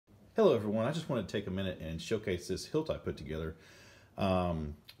Hello everyone, I just wanted to take a minute and showcase this hilt I put together.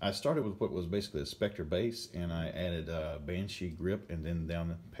 I started with what was basically a Spectre base, and I added a Banshee grip, and then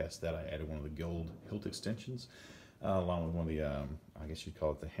down past that I added one of the gold hilt extensions, along with one of the, I guess you'd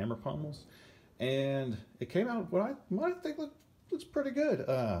call it the hammer pommels. And it came out what I think looks pretty good.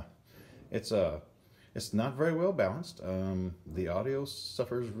 It's not very well balanced. The audio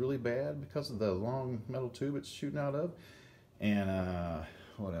suffers really bad because of the long metal tube it's shooting out of. And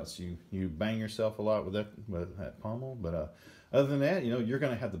what else? You bang yourself a lot with that pommel, but other than that, you're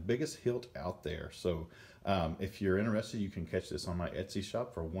going to have the biggest hilt out there. So if you're interested, you can catch this on my Etsy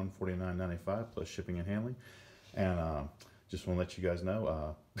shop for $149.95 plus shipping and handling. And just want to let you guys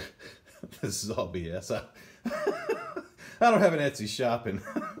know, this is all BS. I don't have an Etsy shop, and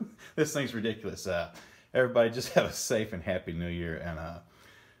this thing's ridiculous. Everybody just have a safe and happy New Year, and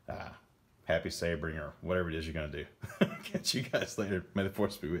happy sabering, or whatever it is you're going to do. Catch you guys later. May the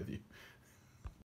force be with you.